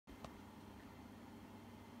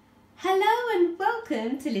Hello and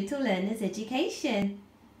welcome to Little Learners Education.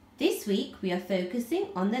 This week we are focusing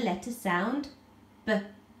on the letter sound B.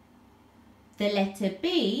 The letter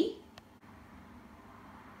B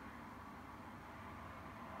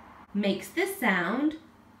makes the sound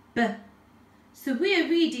B. So we are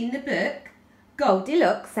reading the book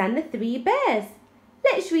Goldilocks and the Three Bears.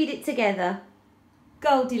 Let's read it together.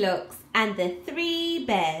 Goldilocks and the Three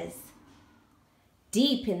Bears.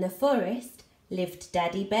 Deep in the forest lived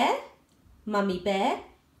Daddy Bear, Mummy Bear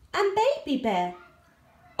and Baby Bear.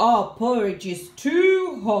 Our porridge is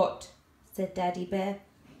too hot, said Daddy Bear.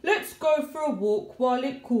 Let's go for a walk while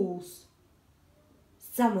it cools.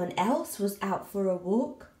 Someone else was out for a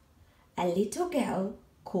walk, a little girl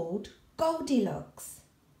called Goldilocks.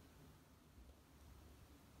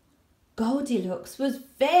 Goldilocks was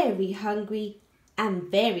very hungry and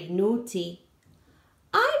very naughty.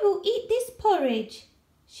 I will eat this porridge,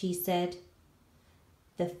 she said.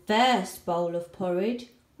 The first bowl of porridge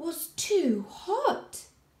was too hot.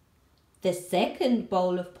 The second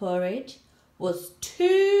bowl of porridge was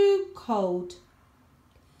too cold.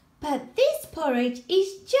 But this porridge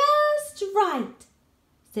is just right,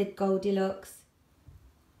 said Goldilocks.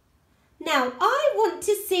 Now I want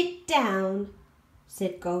to sit down,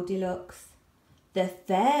 said Goldilocks. The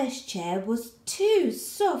first chair was too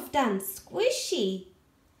soft and squishy.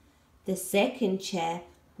 The second chair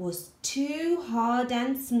was too hard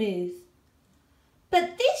and smooth.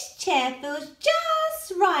 But this chair feels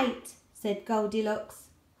just right, said Goldilocks.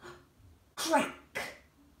 Crack!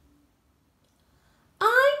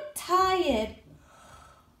 I'm tired.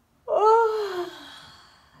 Oh,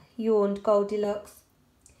 yawned Goldilocks.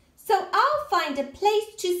 So I'll find a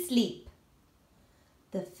place to sleep.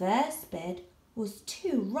 The first bed was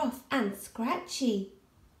too rough and scratchy.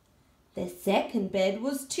 The second bed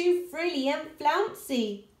was too frilly and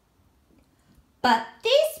flouncy. But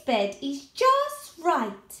this bed is just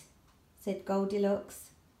right, said Goldilocks.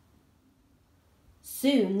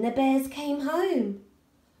 Soon the bears came home.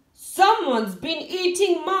 Someone's been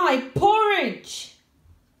eating my porridge,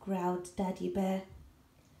 growled Daddy Bear.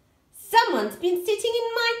 Someone's been sitting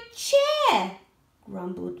in my chair,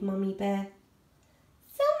 grumbled Mummy Bear.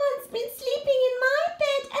 Someone's been sleeping in my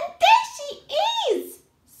bed and there she is,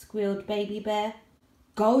 squealed Baby Bear.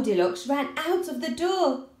 Goldilocks ran out of the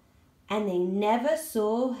door and they never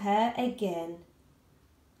saw her again.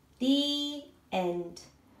 The end.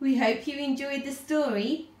 We hope you enjoyed the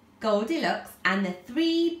story Goldilocks and the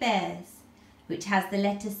Three Bears, which has the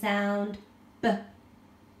letter sound B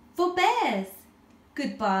for bears.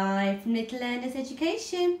 Goodbye from Little Learners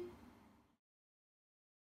Education.